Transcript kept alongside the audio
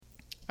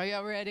Are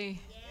y'all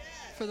ready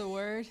for the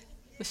word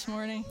this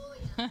morning?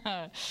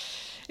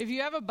 If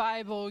you have a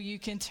Bible, you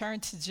can turn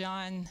to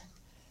John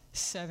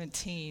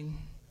 17.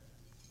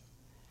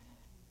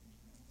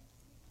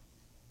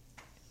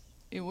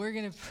 And we're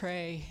going to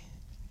pray.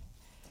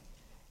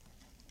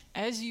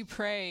 As you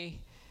pray,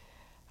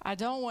 I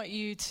don't want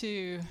you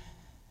to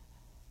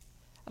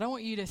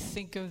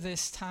think of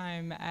this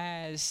time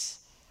as,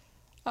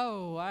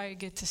 oh, I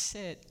get to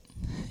sit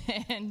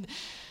and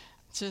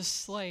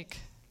just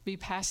be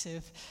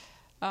passive.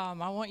 I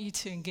want you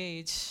to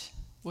engage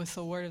with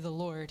the word of the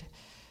Lord,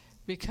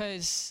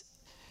 because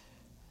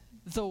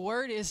the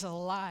word is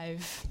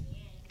alive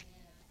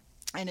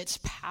and it's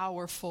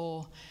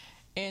powerful,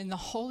 and the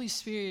Holy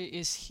Spirit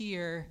is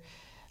here,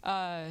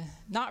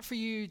 not for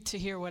you to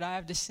hear what I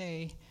have to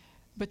say,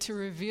 but to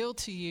reveal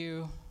to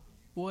you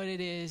what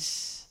it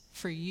is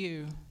for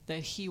you that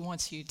he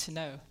wants you to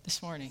know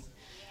this morning.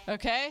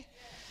 Okay?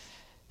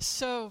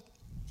 So,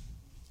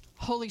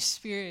 Holy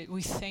Spirit,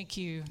 we thank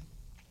you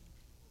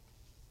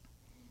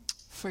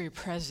for your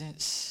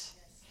presence,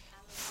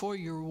 for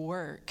your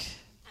work,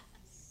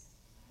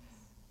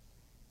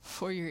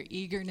 for your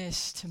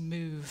eagerness to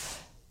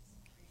move,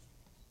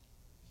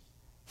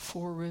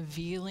 for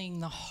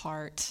revealing the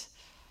heart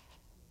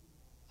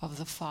of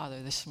the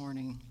Father this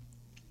morning,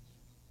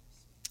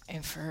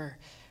 and for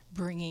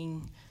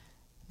bringing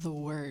the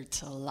word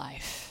to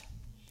life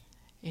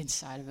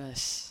inside of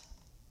us.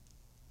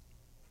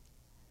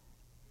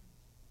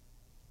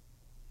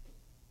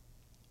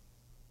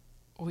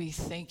 We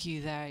thank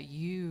you that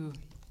you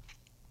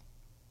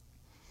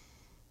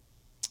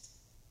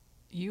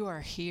are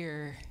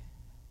here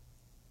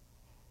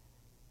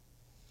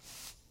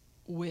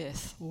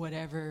with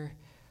whatever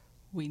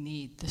we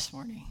need this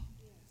morning.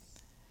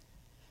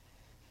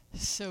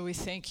 So we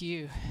thank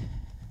you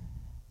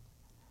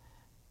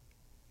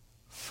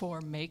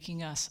for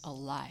making us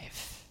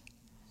alive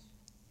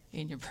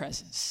in your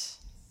presence.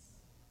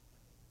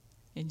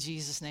 In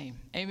Jesus' name,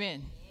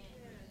 amen.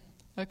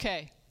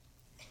 Okay.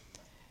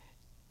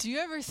 Do you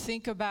ever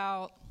think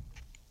about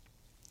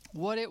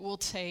what it will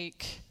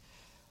take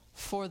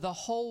for the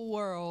whole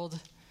world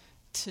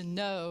to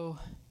know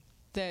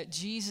that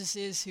Jesus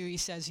is who he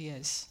says he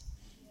is?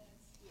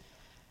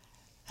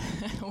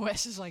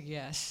 Wes is like,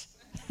 yes.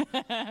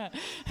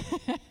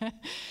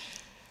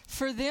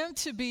 For them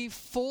to be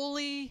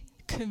fully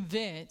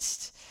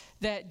convinced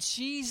that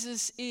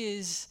Jesus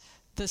is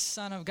the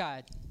Son of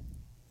God.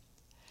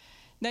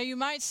 Now you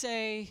might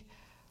say,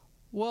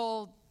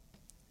 well,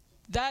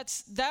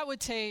 that would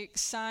take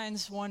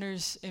signs,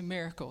 wonders, and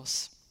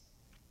miracles.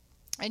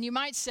 And you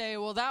might say,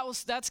 well,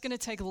 that's going to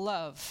take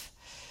love.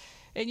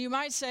 And you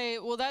might say,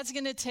 well, that's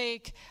going to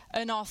take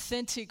an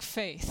authentic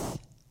faith.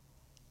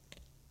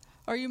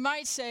 Or you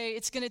might say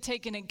it's going to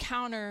take an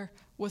encounter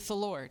with the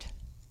Lord.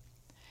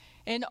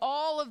 And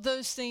all of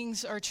those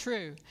things are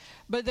true.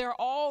 But they're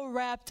all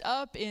wrapped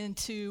up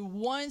into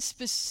one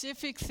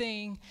specific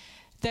thing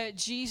that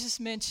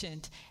Jesus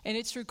mentioned. And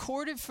it's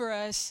recorded for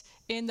us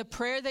in the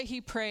prayer that he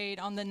prayed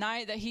on the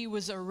night that he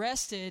was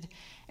arrested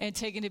and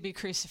taken to be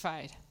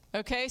crucified.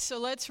 Okay, so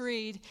let's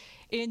read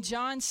in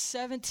John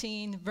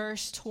 17,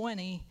 verse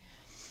 20.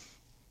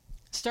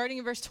 Starting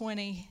in verse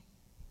 20,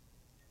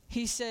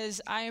 he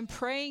says, I am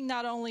praying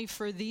not only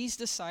for these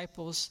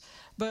disciples,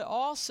 but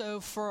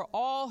also for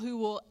all who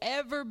will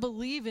ever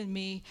believe in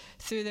me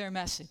through their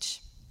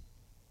message.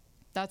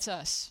 That's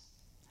us.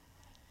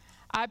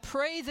 I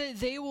pray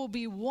that they will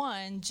be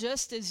one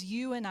just as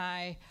you and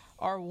I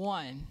are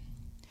one.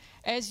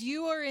 As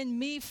you are in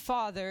me,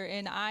 Father,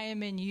 and I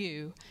am in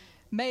you,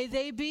 may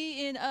they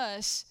be in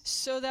us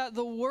so that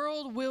the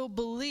world will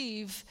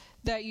believe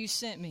that you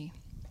sent me.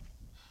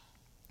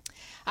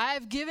 I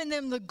have given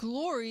them the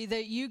glory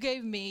that you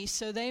gave me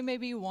so they may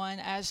be one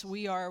as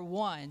we are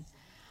one.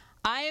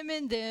 I am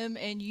in them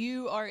and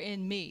you are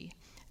in me.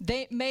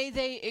 May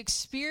they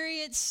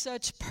experience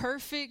such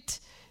perfect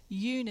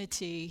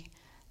unity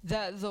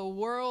that the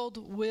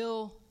world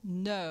will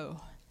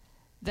know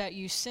that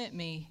you sent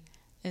me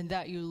and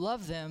that you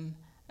love them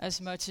as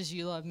much as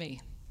you love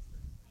me.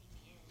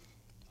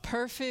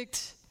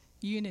 Perfect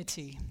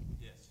unity.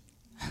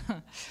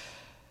 Yes.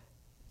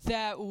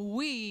 That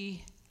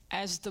we,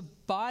 as the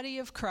body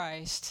of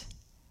Christ,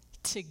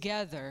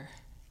 together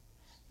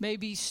may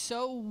be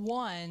so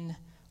one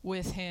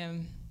with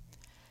him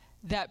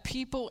that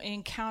people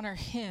encounter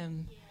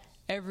him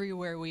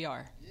everywhere we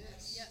are.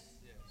 Yes. Yes.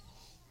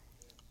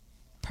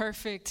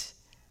 Perfect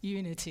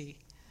unity.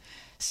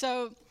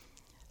 So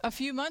a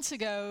few months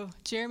ago,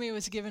 Jeremy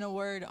was given a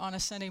word on a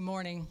Sunday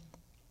morning.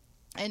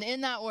 And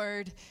in that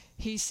word,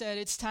 he said,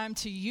 it's time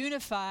to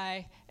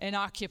unify and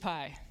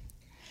occupy.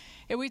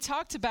 And we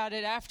talked about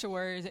it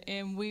afterward,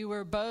 and we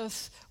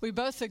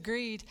both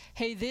agreed,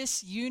 hey,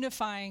 this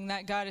unifying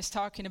that God is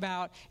talking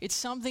about, it's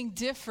something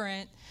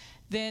different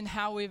than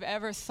how we've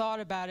ever thought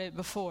about it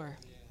before.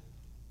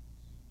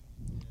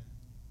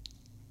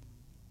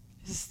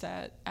 Is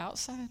that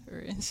outside or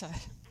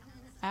inside?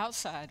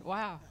 Outside.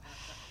 Wow.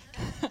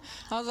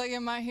 I was like,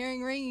 am I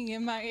hearing ringing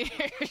in my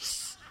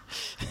ears?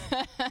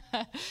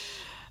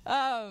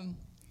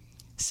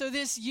 So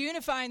this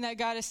unifying that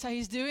God is,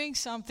 he's doing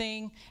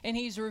something and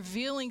he's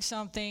revealing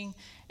something,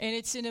 and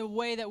it's in a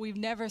way that we've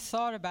never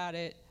thought about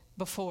it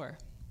before.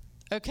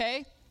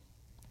 Okay?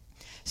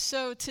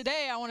 So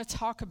today I want to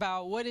talk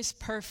about what is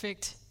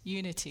perfect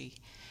unity.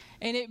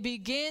 And it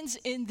begins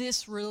in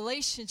this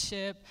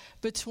relationship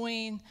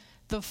between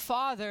the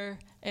Father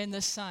and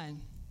the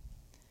Son.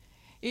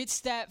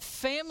 It's that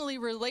family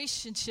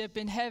relationship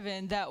in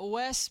heaven that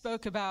Wes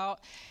spoke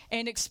about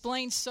and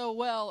explained so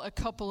well a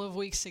couple of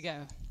weeks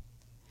ago.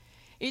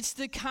 It's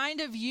the kind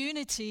of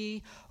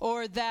unity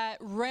or that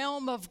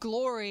realm of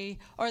glory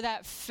or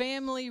that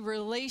family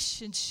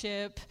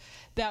relationship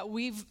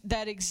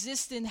that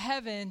exists in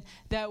heaven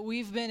that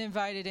we've been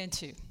invited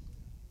into.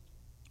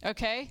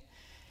 Okay?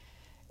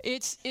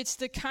 It's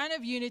the kind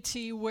of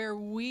unity where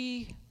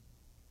we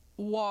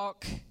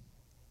walk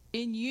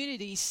in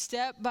unity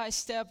step by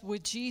step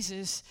with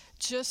Jesus,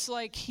 just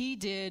like he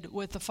did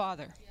with the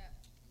Father.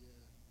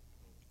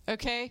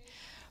 Okay?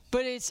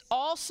 But it's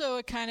also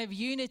a kind of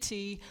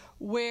unity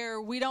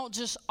where we don't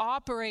just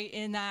operate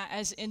in that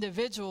as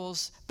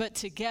individuals, but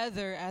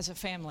together as a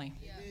family.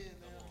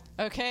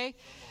 Okay?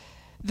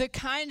 The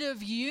kind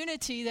of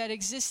unity that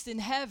exists in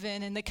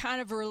heaven and the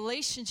kind of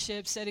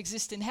relationships that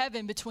exist in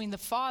heaven between the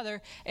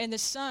Father and the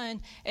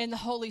Son and the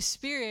Holy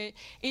Spirit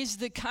is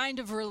the kind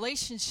of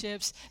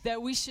relationships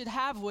that we should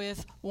have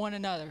with one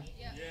another.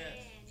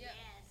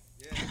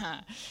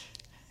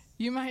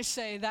 You might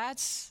say,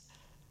 that's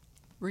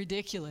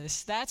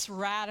ridiculous. That's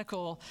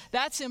radical.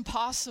 That's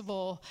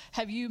impossible.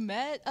 Have you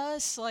met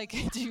us? Like,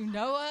 do you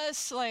know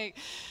us? Like,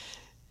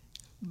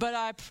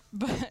 but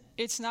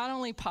it's not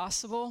only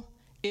possible,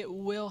 it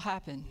will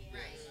happen.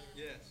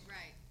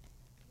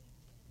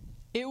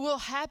 It will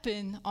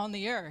happen on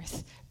the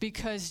earth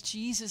because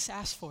Jesus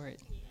asked for it.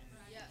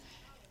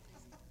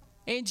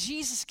 And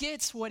Jesus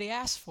gets what he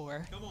asked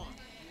for.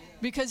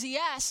 Because he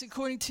asks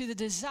according to the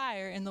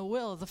desire and the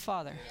will of the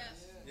Father.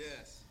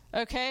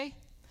 Okay?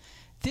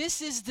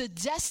 This is the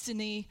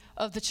destiny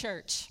of the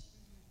church.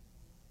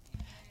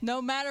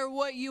 No matter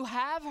what you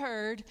have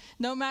heard,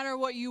 no matter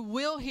what you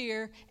will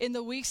hear in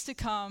the weeks to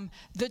come,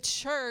 the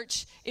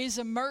church is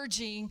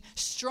emerging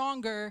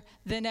stronger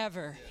than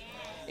ever.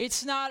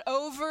 It's not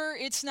over,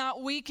 it's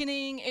not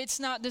weakening, it's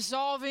not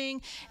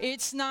dissolving,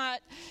 it's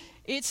not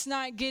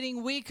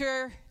getting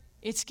weaker,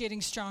 it's getting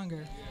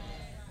stronger.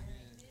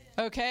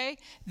 Okay?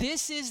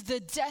 This is the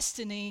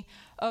destiny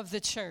of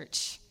the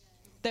church.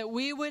 That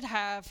we would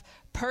have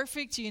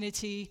perfect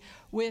unity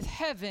with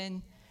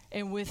heaven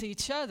and with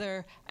each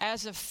other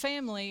as a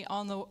family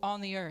on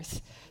the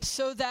earth,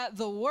 so that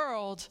the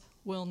world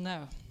will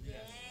know.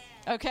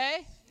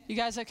 Okay? You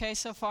guys okay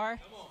so far?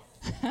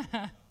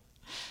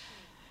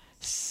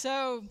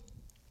 So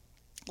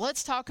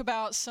let's talk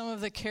about some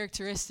of the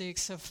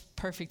characteristics of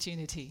perfect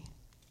unity.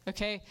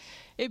 Okay?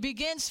 It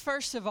begins,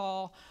 first of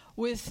all,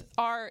 with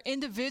our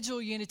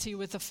individual unity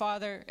with the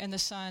Father and the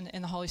Son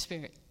and the Holy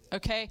Spirit.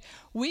 Okay?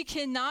 We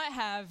cannot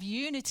have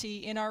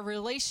unity in our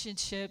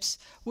relationships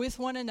with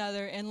one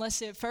another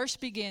unless it first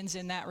begins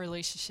in that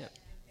relationship.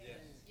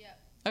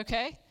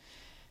 Okay?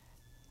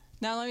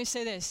 Now let me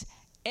say this.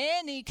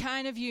 Any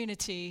kind of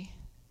unity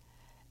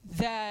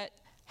that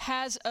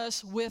has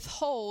us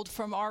withhold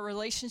from our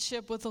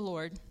relationship with the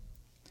Lord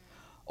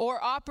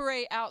or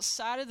operate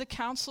outside of the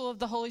counsel of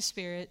the Holy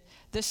Spirit,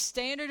 the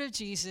standard of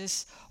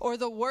Jesus, or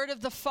the word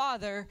of the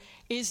Father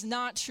is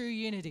not true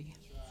unity.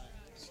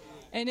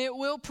 And it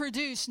will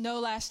produce no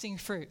lasting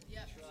fruit.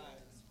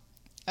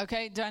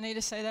 Okay, do I need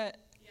to say that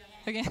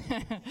again?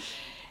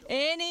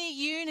 Any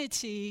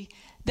unity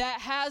that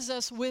has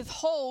us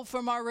withhold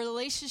from our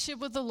relationship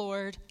with the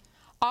Lord,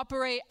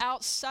 operate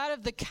outside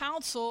of the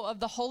counsel of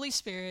the Holy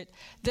Spirit,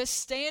 the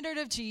standard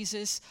of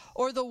Jesus,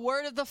 or the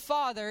word of the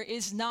Father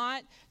is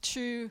not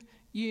true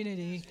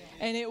unity.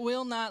 And it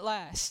will not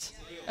last.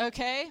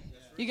 Okay?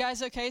 You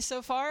guys okay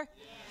so far?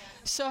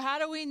 So how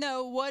do we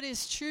know what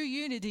is true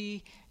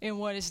unity and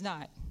what is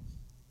not?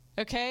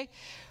 Okay?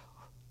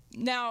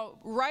 Now,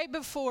 right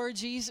before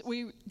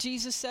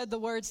Jesus said the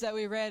words that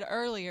we read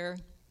earlier,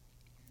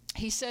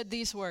 he said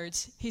these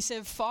words. He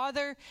said,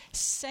 Father,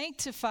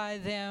 sanctify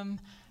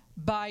them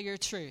by your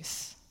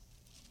truth.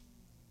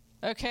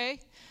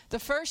 Okay? The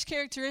first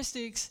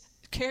characteristic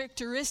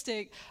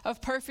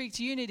of perfect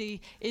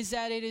unity is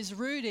that it is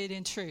rooted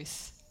in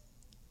truth.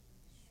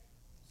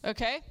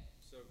 Okay?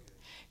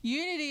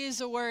 Unity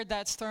is a word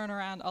that's thrown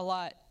around a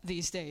lot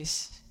these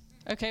days.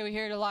 Okay, we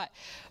hear it a lot.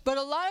 But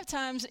a lot of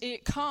times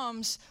it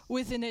comes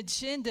with an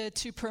agenda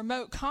to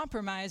promote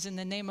compromise in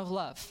the name of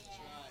love.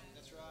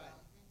 That's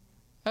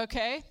right.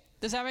 Okay?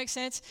 Does that make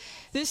sense?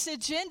 This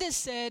agenda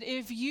said,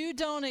 if you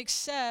don't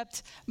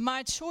accept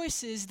my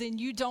choices, then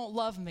you don't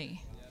love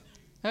me.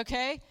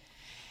 Okay?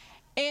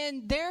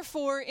 And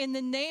therefore, in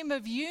the name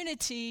of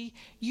unity,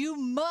 you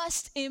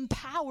must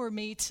empower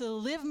me to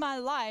live my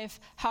life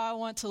how I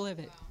want to live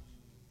it.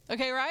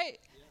 Okay, right?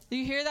 Do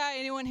you hear that?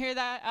 Anyone hear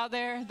that out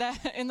there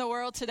that in the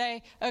world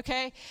today?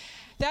 Okay.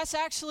 That's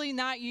actually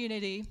not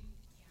unity.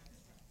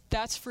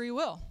 That's free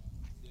will.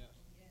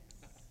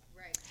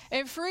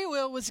 And free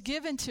will was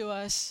given to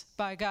us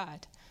by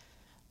God,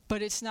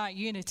 but it's not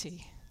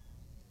unity.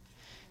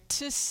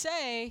 To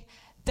say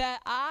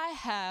that I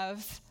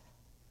have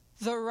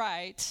the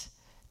right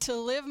to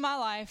live my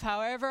life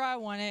however I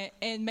want it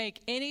and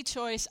make any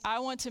choice I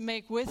want to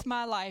make with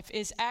my life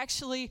is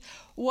actually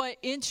what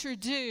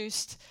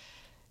introduced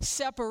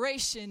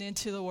separation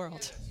into the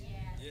world.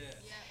 Yes.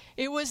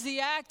 It was the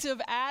act of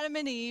Adam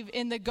and Eve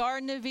in the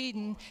Garden of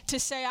Eden to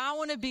say, I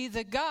want to be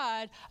the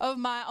God of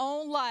my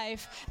own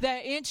life,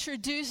 that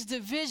introduced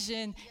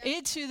division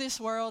into this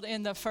world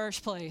in the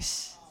first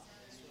place.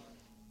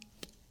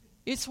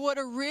 It's what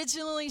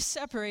originally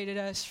separated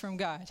us from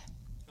God.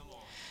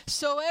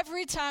 So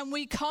every time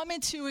we come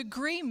into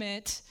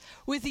agreement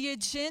with the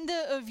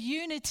agenda of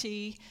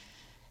unity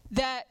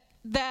that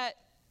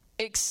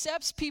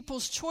accepts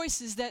people's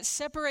choices that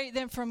separate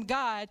them from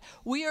God,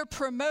 we are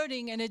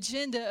promoting an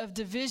agenda of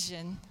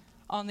division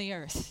on the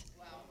earth.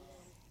 Wow.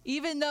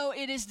 Even though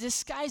it is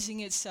disguising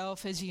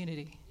itself as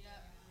unity.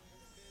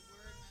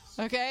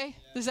 Okay?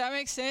 Does that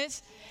make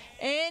sense?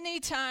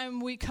 Anytime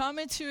we come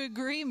into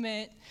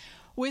agreement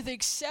with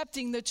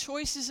accepting the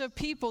choices of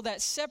people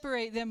that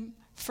separate them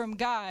from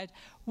God,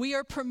 we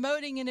are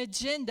promoting an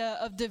agenda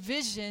of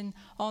division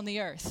on the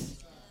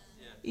earth.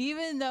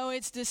 Even though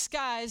it's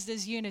disguised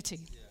as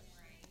unity.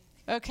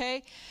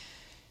 Okay?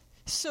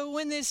 So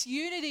when this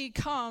unity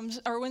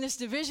comes, or when this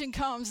division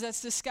comes that's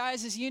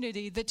disguised as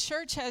unity, the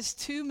church has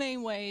two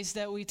main ways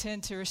that we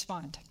tend to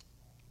respond.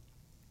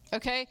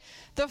 Okay?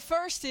 The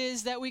first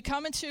is that we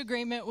come into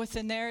agreement with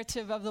the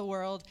narrative of the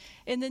world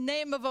in the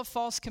name of a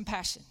false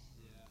compassion.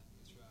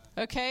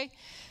 Okay?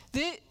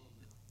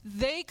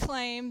 They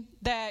claim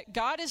that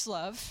God is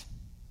love.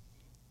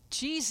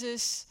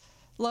 Jesus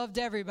loved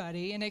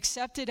everybody and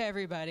accepted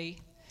everybody.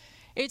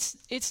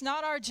 It's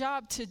not our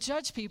job to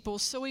judge people,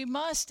 so we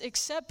must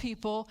accept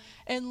people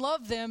and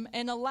love them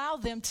and allow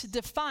them to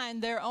define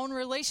their own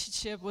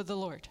relationship with the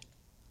Lord.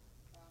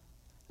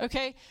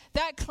 Okay?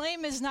 That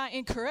claim is not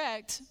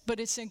incorrect, but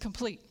it's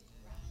incomplete.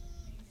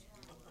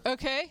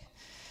 Okay?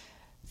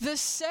 The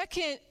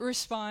second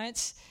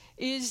response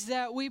is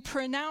that we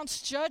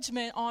pronounce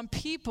judgment on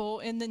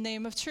people in the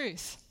name of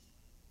truth.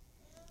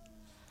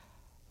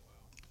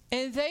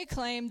 And they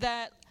claim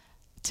that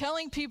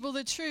telling people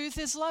the truth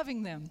is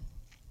loving them.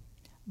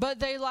 But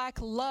they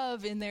lack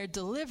love in their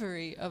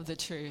delivery of the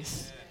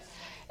truth.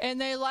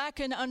 And they lack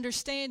an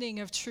understanding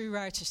of true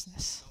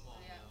righteousness.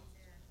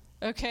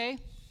 Okay?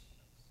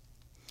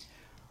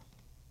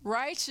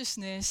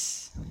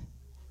 Righteousness,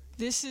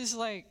 this is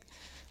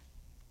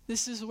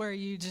where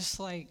you just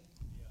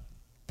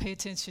pay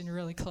attention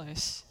really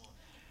close.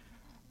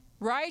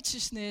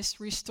 Righteousness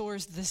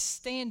restores the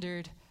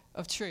standard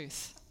of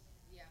truth.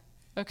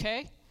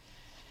 Okay?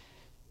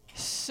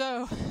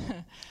 So,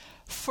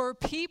 for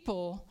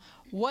people,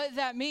 what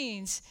that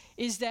means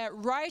is that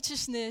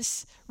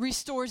righteousness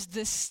restores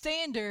the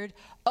standard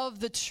of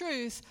the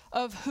truth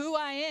of who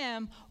I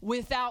am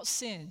without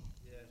sin.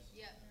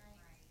 Yes.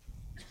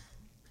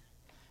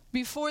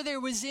 Before there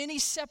was any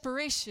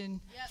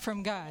separation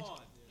from God.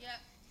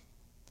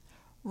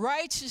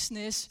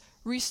 Righteousness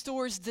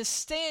restores the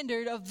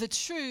standard of the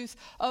truth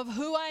of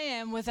who I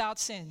am without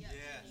sin. Yes.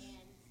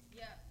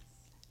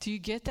 Do you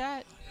get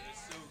that?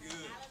 That's so good.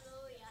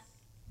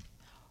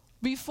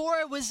 Before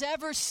it was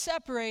ever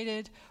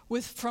separated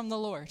from the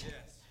Lord. Yes.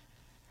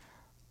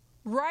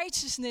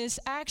 Righteousness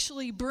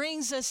actually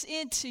brings us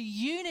into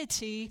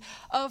unity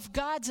of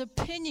God's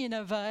opinion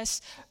of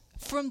us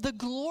from the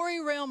glory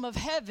realm of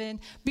heaven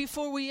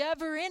before we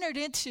ever entered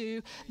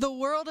into the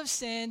world of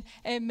sin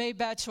and made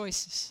bad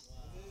choices.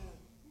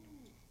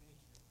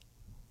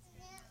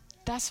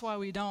 That's why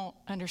we don't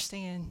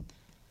understand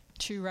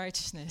true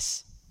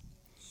righteousness.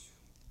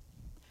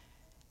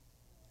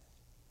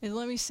 And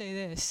let me say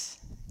this.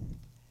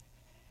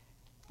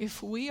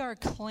 If we are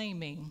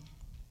claiming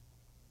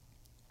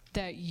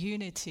that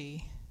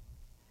unity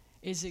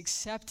is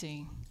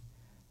accepting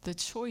the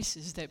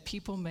choices that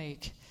people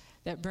make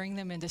that bring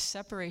them into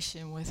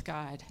separation with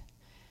God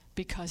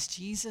because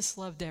Jesus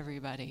loved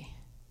everybody,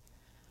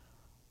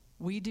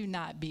 we do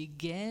not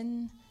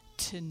begin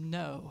to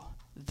know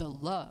the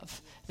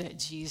love that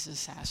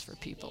Jesus has for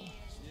people.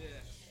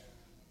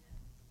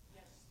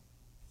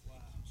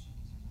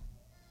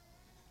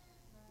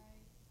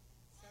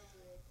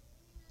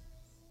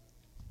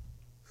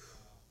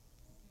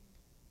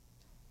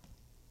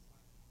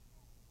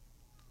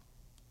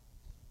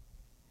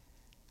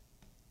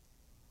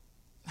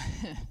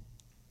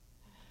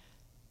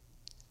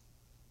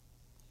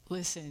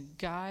 Listen,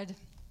 God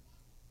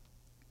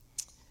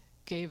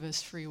gave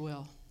us free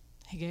will.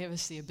 He gave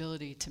us the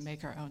ability to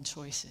make our own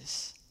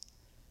choices.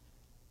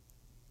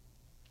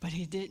 But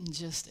he didn't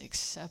just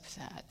accept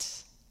that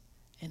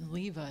and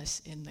leave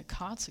us in the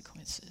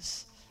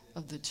consequences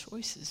of the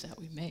choices that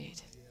we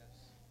made.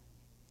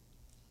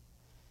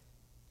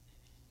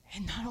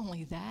 And not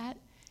only that,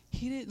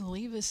 he didn't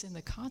leave us in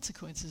the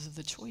consequences of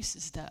the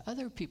choices that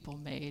other people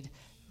made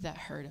that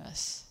hurt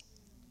us.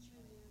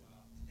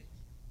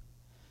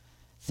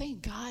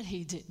 Thank God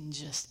he didn't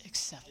just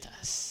accept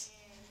us.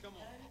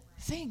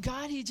 Thank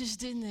God he just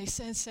didn't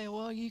say,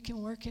 well, you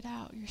can work it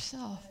out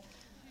yourself.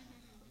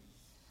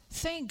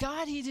 Thank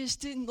God he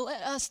just didn't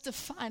let us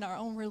define our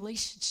own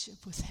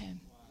relationship with him.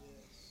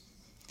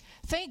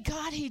 Thank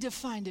God he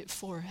defined it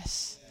for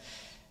us.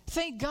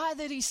 Thank God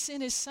that he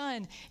sent his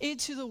son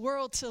into the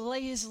world to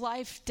lay his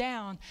life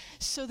down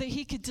so that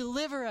he could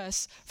deliver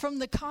us from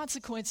the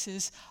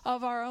consequences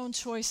of our own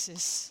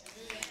choices.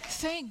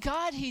 Thank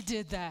God he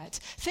did that.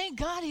 Thank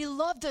God he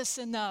loved us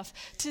enough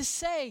to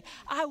say,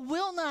 I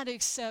will not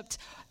accept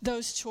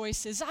those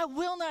choices. I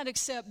will not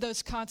accept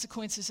those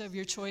consequences of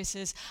your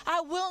choices.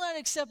 I will not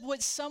accept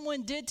what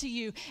someone did to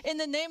you in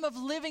the name of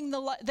living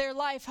their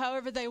life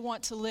however they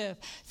want to live.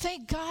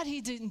 Thank God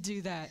he didn't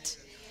do that.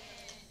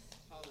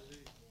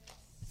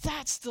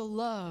 That's the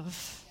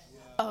love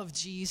of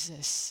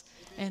Jesus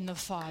and the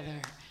Father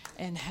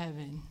in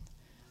heaven.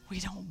 We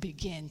don't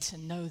begin to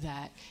know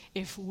that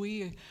if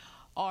we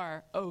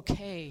are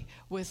okay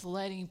with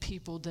letting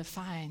people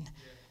define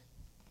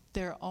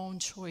their own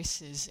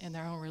choices and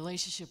their own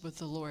relationship with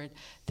the Lord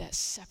that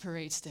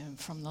separates them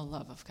from the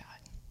love of God.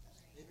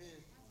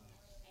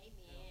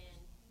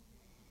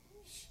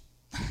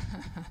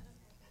 Amen.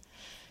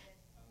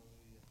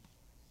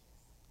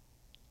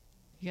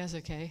 You guys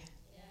okay?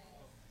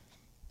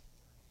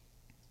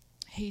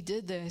 He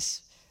did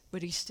this,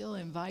 but he still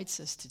invites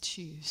us to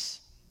choose.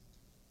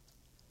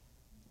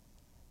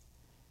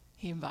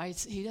 He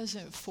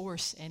doesn't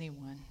force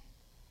anyone.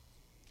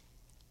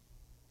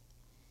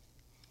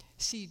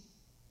 See,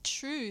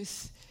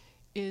 truth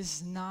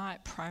is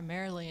not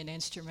primarily an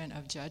instrument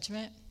of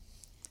judgment.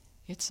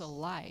 It's a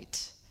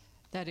light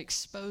that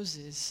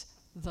exposes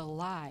the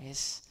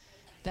lies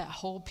that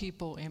hold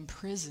people in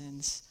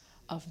prisons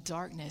of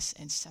darkness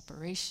and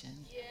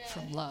separation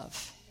from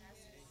love.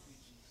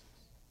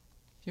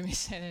 You may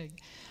say that again.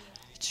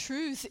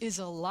 Truth is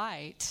a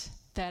light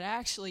that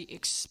actually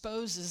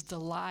exposes the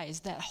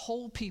lies that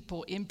hold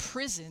people in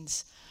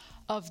prisons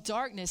of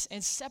darkness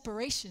and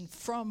separation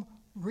from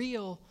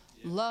real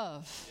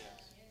love.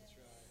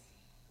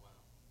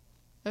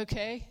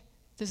 Okay?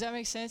 Does that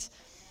make sense?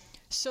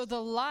 So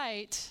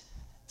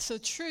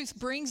truth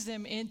brings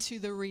them into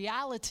the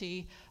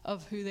reality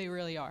of who they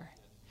really are.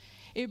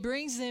 It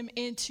brings them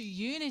into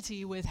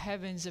unity with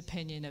heaven's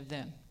opinion of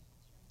them.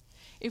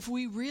 If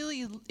we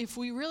really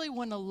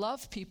want to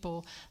love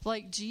people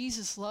like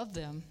Jesus loved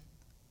them,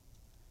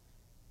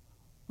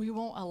 we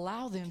won't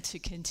allow them to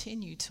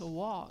continue to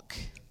walk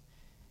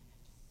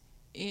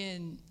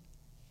in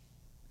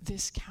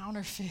this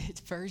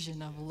counterfeit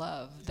version of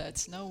love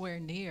that's nowhere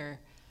near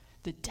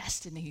the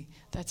destiny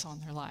that's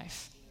on their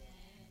life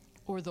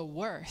or the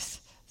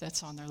worth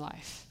that's on their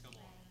life.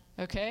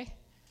 Okay?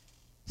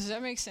 Does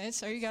that make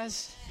sense? Are you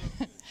guys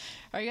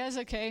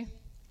okay?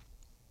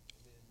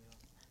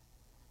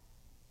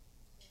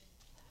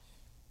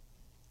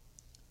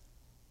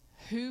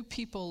 Who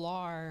people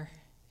are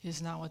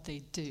is not what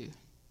they do.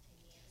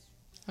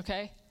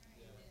 Okay?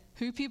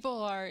 Who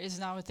people are is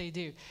not what they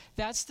do.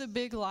 That's the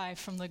big lie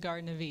from the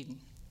Garden of Eden.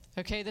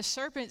 Okay? The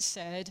serpent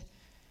said,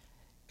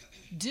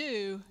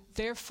 do,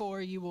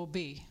 therefore you will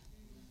be.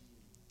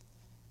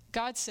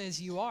 God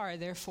says you are,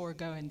 therefore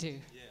go and do.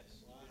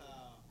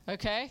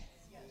 Okay?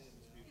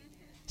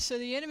 So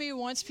the enemy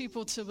wants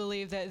people to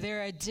believe that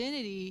their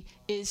identity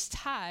is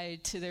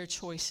tied to their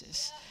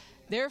choices.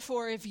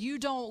 Therefore, if you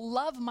don't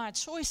love my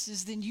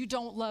choices, then you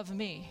don't love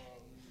me.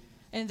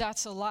 And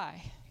that's a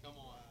lie.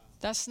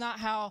 That's not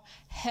how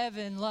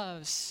heaven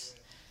loves.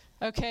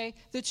 Okay?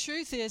 The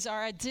truth is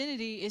our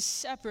identity is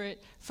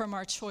separate from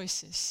our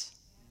choices.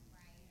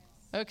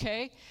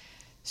 Okay?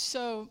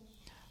 So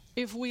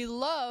if we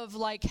love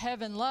like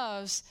heaven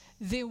loves,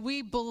 then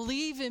we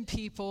believe in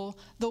people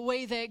the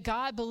way that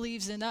God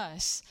believes in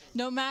us.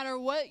 No matter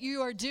what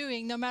you are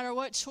doing, no matter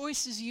what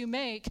choices you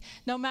make,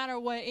 no matter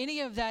what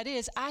any of that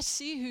is, I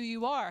see who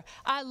you are.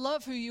 I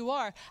love who you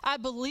are. I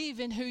believe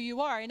in who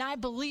you are. And I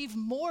believe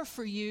more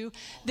for you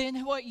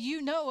than what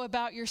you know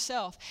about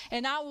yourself.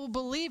 And I will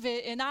believe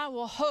it, and I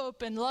will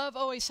hope, and love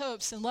always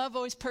hopes, and love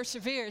always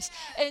perseveres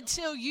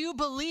until you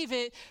believe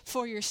it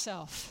for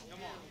yourself. Come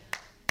on.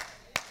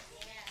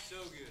 So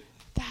good.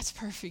 That's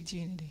perfect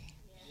unity.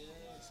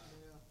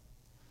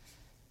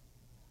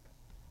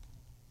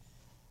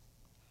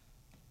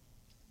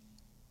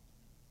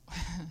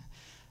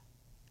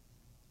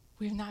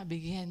 We've not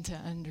begun to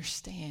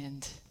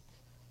understand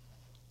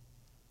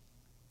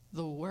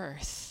the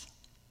worth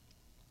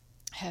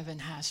heaven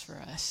has for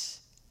us,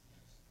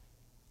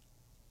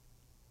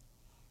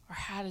 or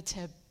how to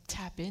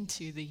tap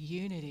into the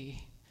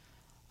unity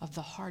of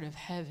the heart of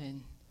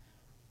heaven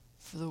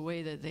for the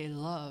way that they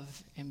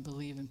love and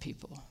believe in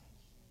people,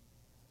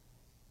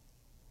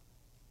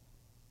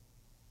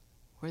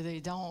 where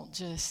they don't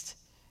just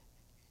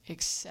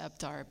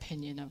accept our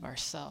opinion of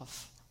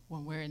ourselves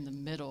when we're in the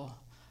middle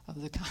of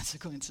the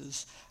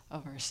consequences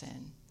of our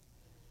sin,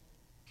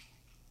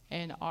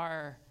 and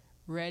our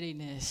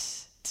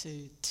readiness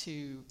to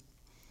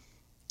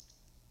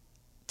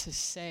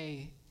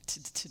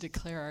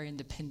declare our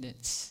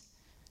independence.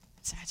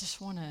 So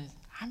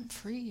I I'm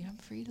free. I'm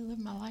free to live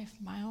my life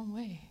my own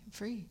way. I'm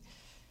free.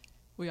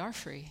 We are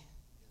free.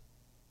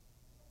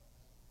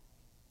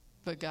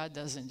 But God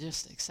doesn't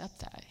just accept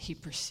that. He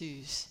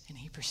pursues and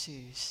he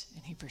pursues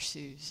and he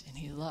pursues and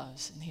he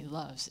loves and he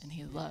loves and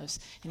he loves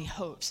and he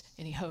hopes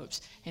and he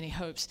hopes and he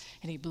hopes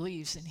and he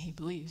believes and he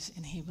believes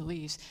and he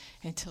believes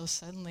until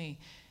suddenly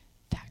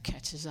that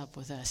catches up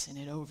with us and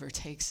it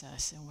overtakes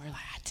us and we're like,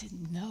 I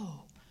didn't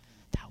know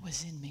that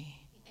was in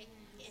me.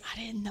 I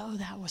didn't know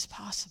that was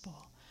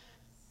possible.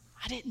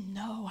 I didn't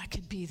know I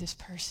could be this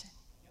person.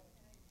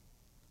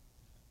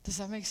 Does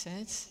that make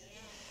sense?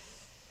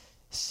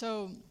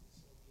 So,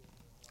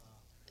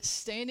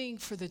 standing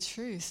for the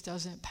truth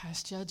doesn't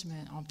pass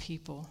judgment on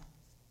people.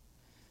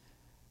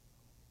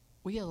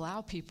 We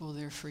allow people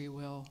their free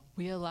will.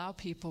 We allow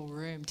people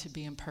room to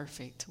be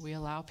imperfect. We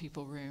allow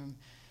people room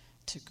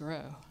to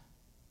grow.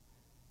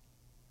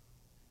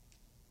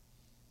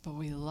 But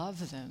we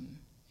love them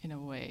in a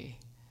way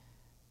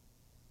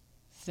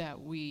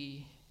that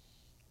we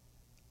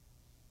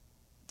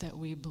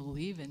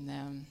believe in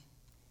them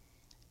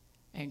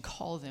and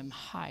call them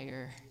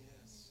higher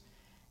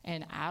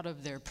and out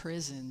of their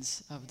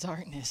prisons of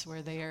darkness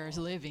where they are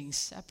living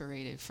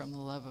separated from the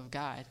love of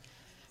God.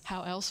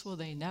 How else will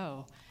they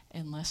know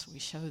unless we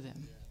show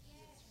them?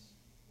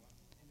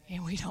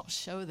 And we don't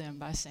show them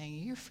by saying,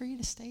 you're free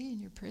to stay in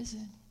your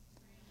prison.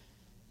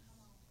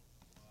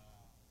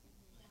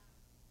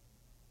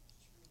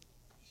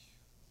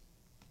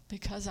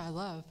 Because I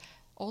love,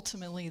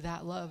 ultimately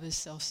that love is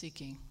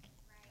self-seeking.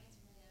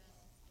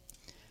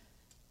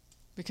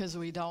 Because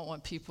we don't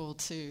want people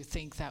to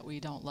think that we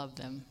don't love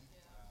them.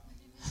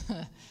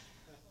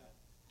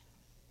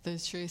 The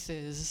truth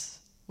is,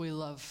 we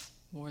love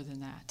more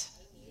than that.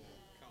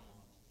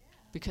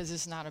 Because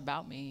it's not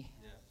about me.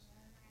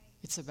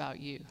 It's about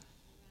you.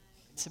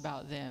 It's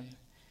about them.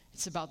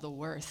 It's about the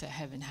worth that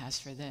heaven has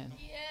for them.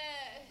 Yes.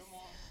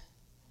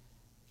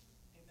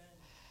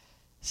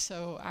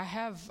 So I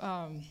have,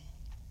 I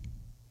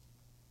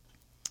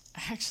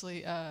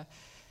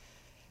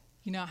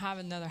have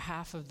another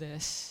half of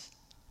this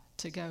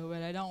to go,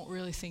 but I don't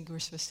really think we're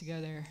supposed to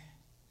go there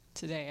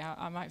today.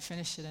 I might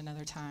finish it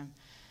another time.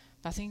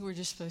 But I think we're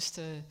just supposed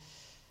to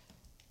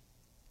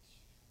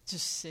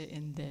just sit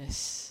in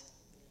this.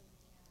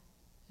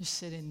 Just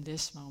sit in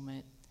this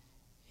moment,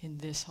 in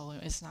this holy.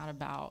 It's not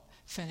about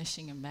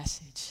finishing a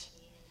message.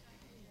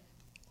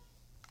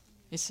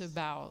 It's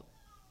about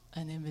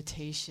an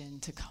invitation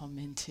to come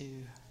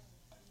into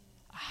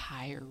a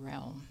higher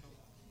realm.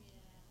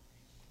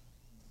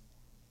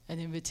 An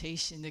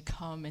invitation to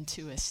come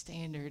into a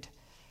standard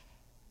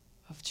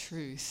of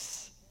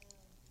truth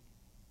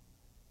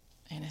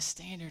and a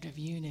standard of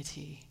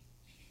unity.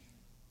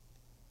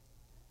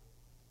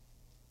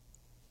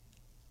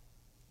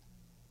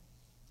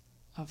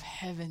 Of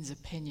heaven's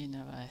opinion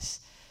of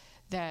us.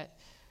 That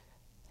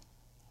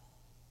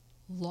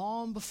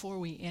long before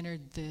we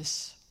entered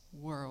this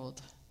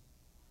world,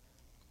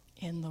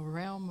 in the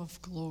realm of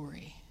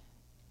glory,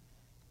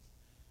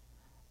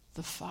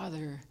 the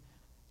Father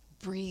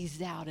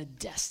breathed out a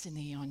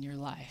destiny on your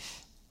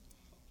life.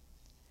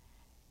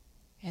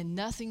 And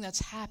nothing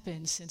that's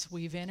happened since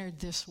we've entered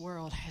this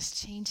world has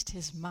changed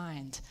his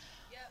mind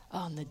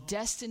on the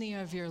destiny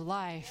of your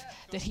life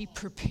that he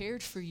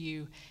prepared for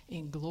you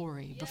in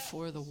glory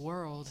before the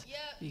world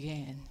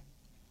began.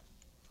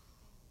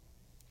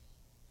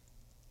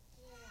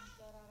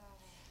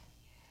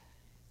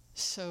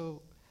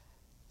 So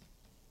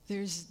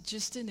there's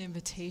just an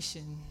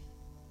invitation.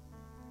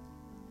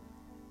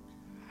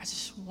 I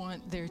just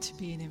want there to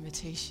be an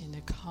invitation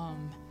to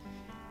come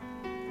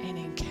and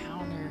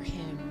encounter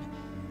him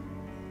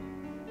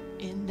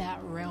in that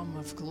realm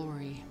of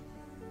glory.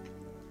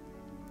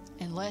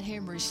 And let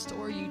him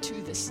restore you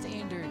to the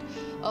standard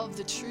of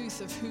the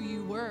truth of who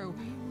you were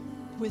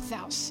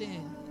without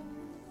sin.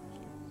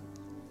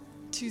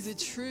 To the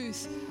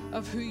truth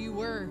of who you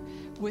were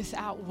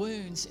without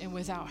wounds and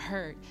without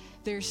hurt.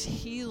 There's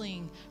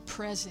healing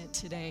present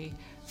today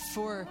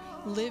for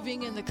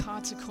living in the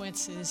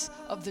consequences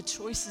of the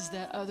choices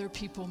that other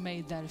people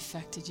made that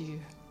affected you.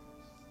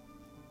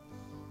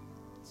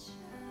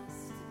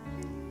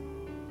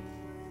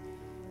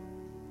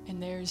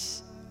 And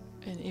there's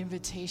an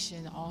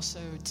invitation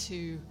also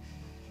to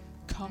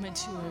come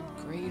into a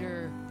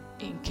greater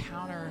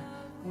encounter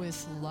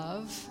with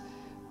love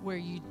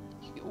where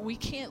we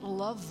can't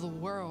love the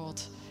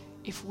world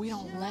if we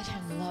don't let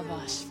him love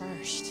us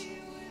first.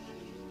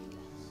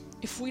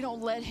 If we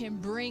don't let him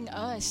bring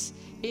us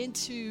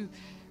into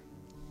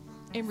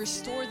and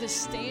restore the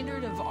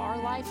standard of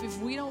our life,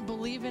 if we don't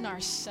believe in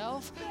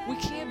ourselves, we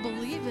can't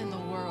believe in the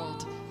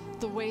world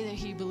the way that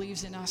he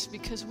believes in us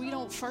because we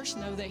don't first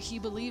know that he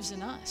believes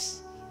in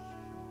us.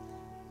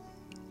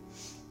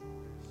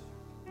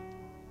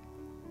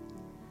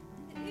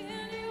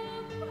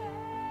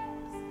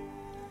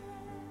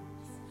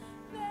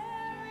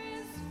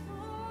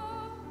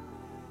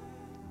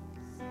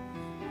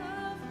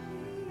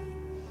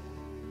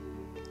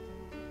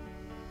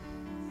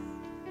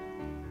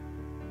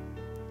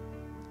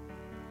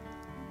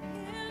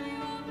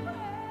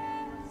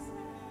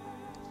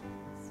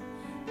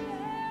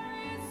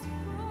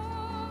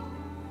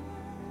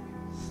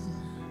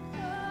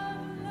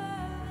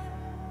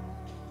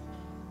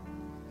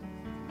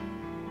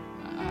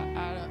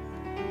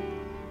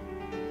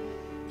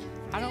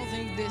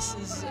 This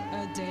is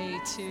a day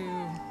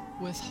to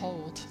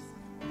withhold.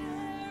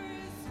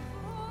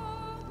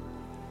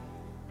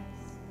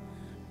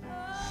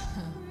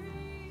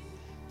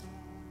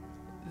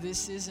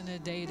 This isn't a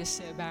day to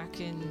sit back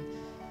and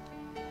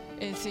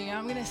think,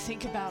 I'm going to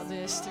think about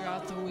this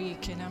throughout the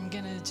week, and I'm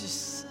going to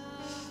just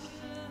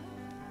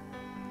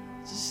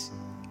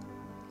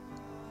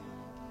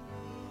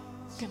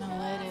going to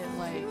let it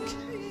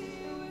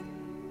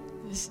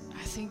this.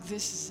 I think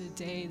this is a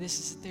day,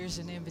 there's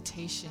an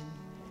invitation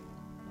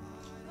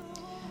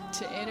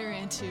to enter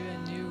into a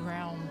new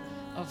realm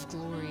of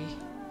glory,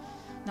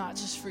 not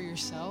just for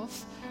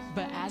yourself,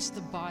 but as the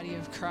body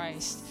of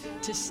Christ,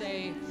 to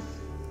say,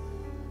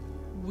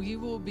 we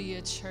will be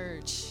a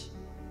church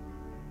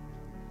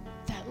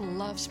that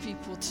loves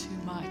people too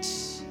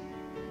much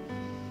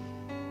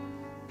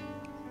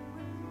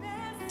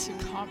to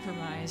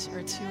compromise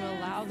or to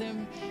allow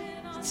them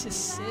to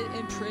sit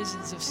in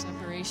prisons of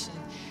separation,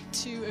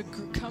 to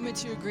come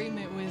into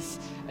agreement with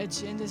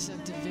agendas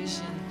of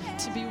division,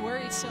 to be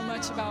worried so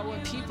much about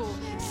what people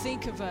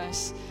think of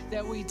us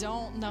that we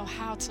don't know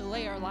how to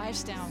lay our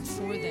lives down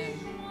for them.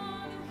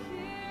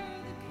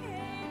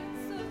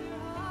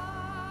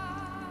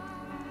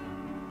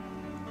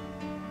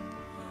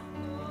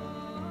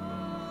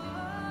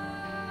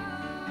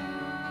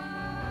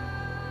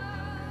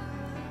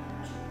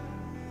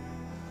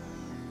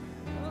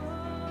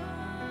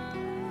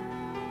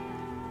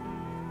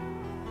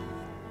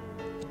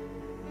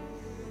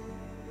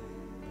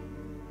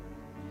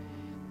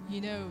 You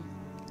know,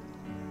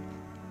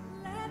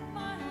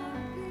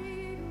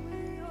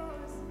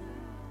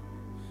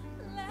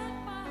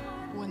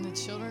 when the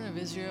children of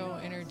Israel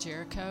entered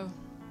Jericho,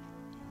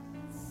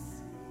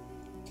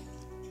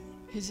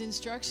 his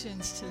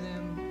instructions to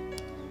them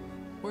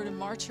were to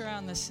march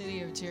around the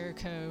city of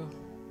Jericho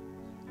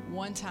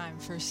one time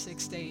for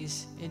 6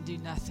 days and do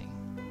nothing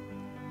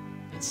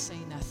and say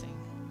nothing.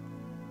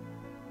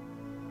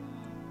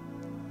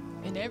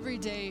 And every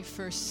day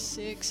for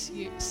 6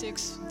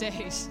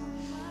 days,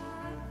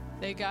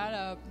 they got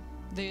up,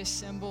 they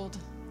assembled,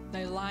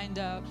 they lined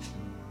up,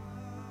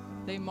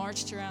 they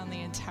marched around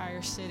the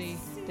entire city.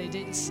 They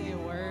didn't say a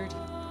word.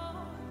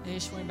 They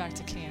just went back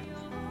to camp.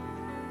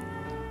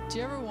 Do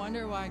you ever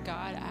wonder why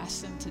God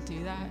asked them to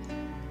do that?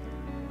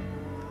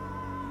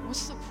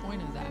 What's the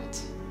point of that?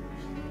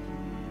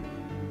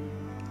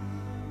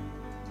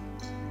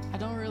 I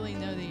don't really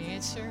know the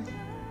answer,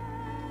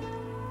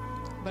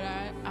 but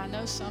I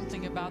know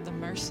something about the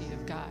mercy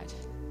of God.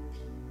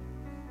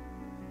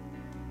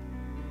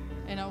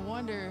 And I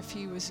wonder if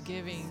he was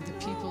giving the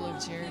people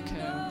of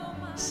Jericho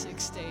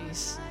 6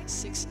 days,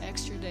 6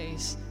 extra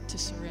days to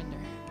surrender.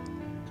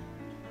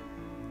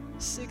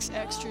 6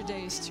 extra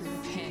days to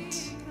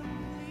repent.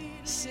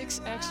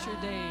 6 extra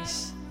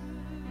days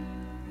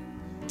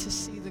to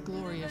see the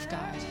glory of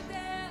God.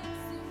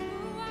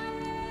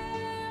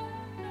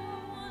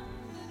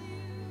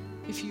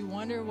 If you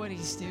wonder what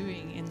he's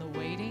doing in the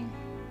waiting,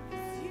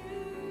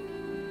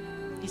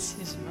 it's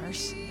his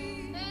mercy.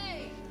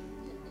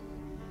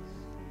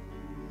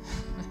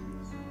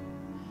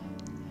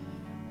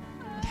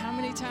 How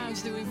many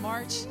times do we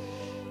march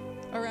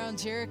around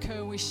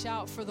Jericho and we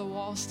shout for the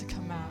walls to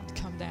come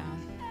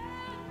down?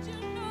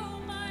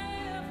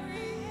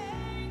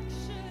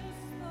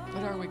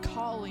 But are we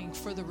calling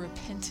for the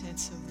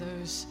repentance of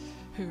those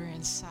who are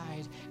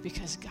inside?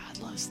 Because God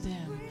loves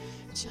them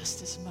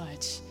just as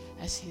much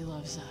as he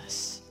loves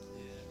us.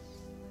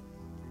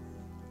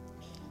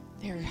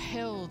 They're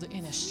held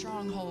in a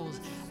stronghold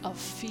of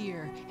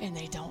fear and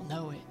they don't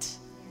know it.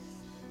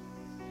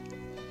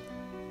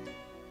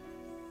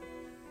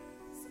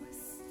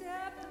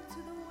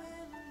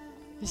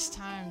 It's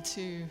time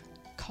to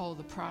call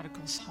the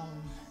prodigals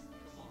home.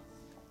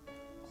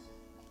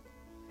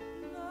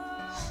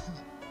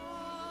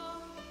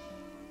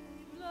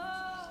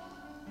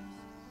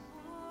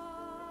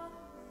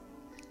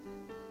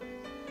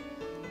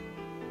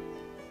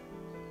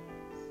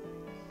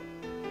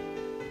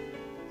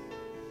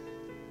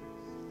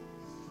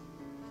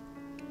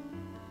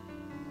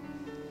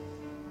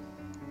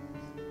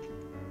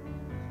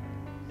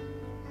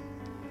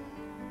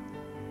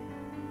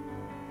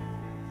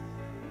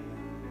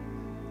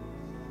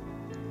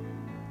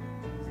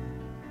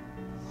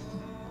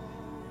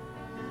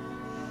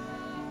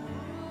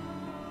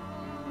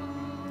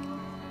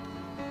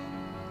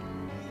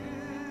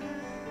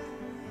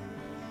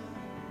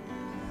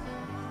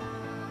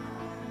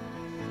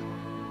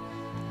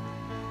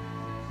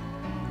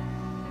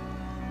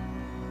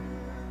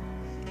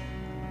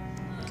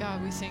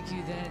 God, we thank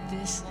you that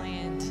this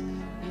land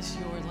is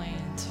your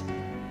land.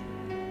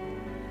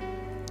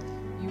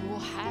 You will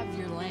have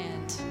your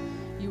land.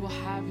 You will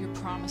have your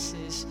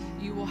promises.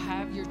 You will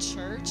have your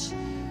church.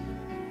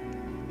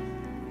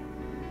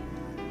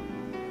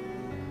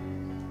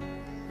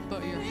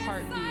 But your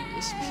heartbeat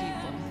is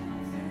people.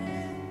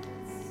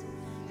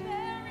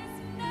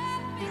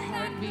 Your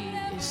heartbeat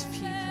is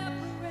people.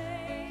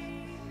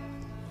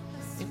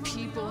 And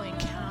people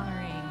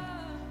encountering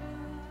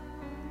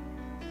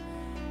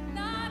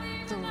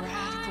the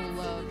radical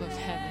love of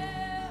heaven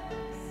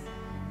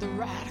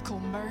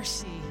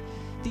mercy,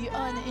 the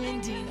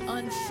unending,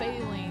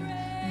 unfailing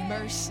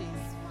mercy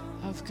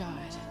of God.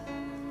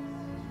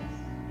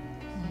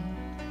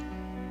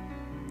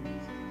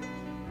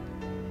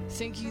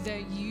 Thank you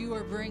that you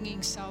are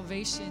bringing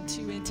salvation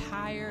to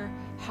entire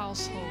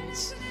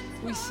households.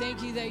 We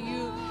thank you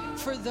that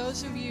for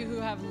those of you who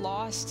have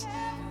lost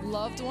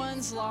loved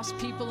ones, lost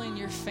people in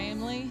your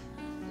family,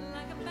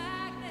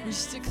 we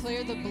just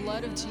declare the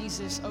blood of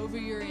Jesus over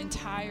your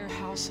entire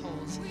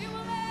household.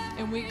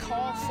 And we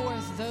call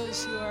forth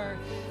those who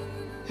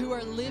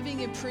are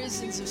living in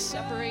prisons of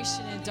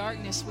separation and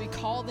darkness. We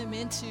call them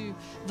into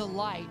the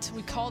light.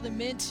 We call them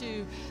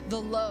into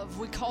the love.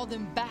 We call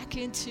them back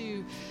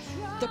into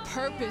the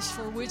purpose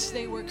for which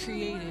they were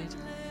created.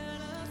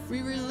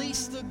 We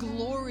release the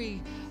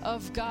glory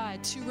of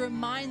God to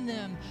remind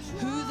them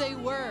who they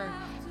were,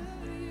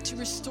 to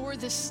restore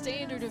the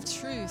standard of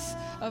truth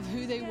of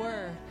who they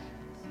were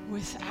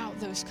without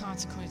those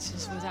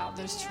consequences, without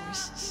those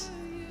choices.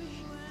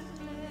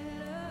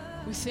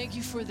 We thank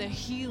you for the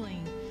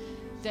healing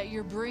that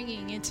you're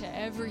bringing into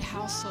every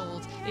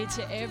household,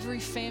 into every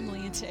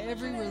family, into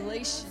every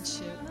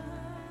relationship.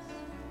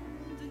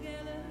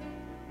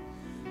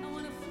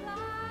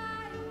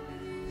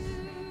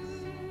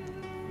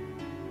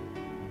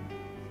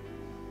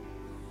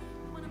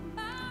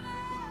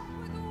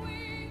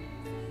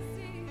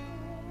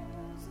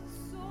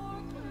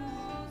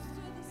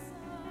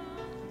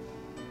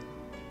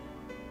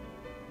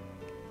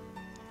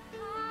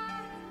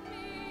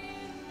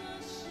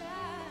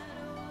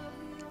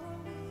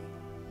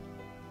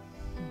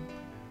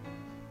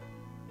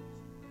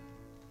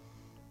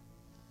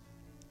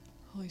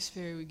 Holy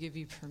Spirit, we give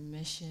you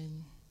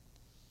permission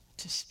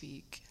to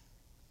speak.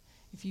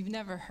 If you've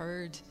never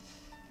heard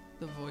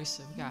the voice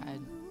of God,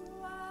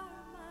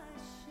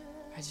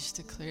 I just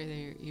declare that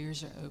your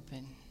ears are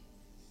open.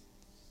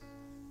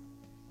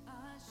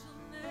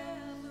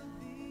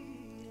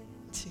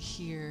 To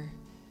hear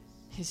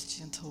his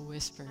gentle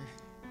whisper,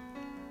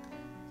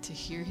 to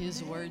hear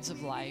his words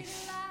of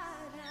life.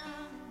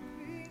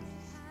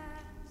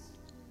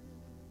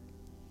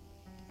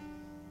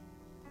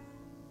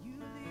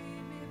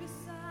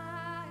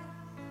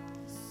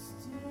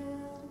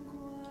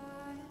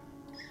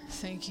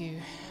 Thank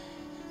you,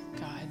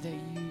 God, that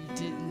you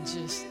didn't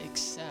just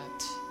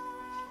accept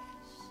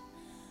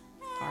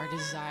our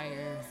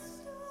desire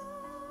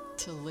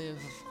to live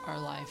our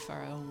life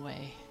our own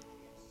way.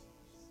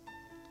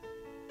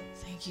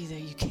 Thank you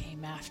that you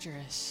came after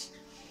us.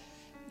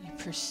 You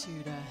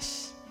pursued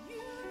us.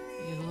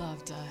 You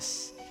loved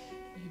us.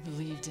 You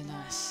believed in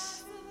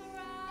us.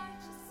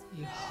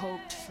 You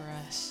hoped for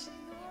us.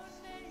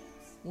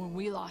 When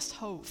we lost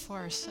hope for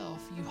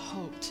ourselves, you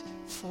hoped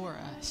for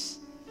us.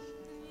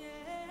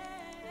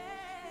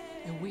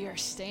 And we are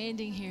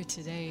standing here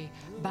today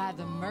by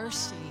the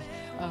mercy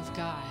of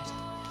God.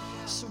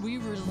 So we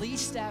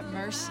release that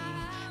mercy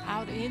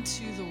out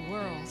into the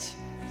world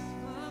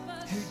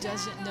who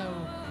doesn't know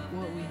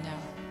what we know.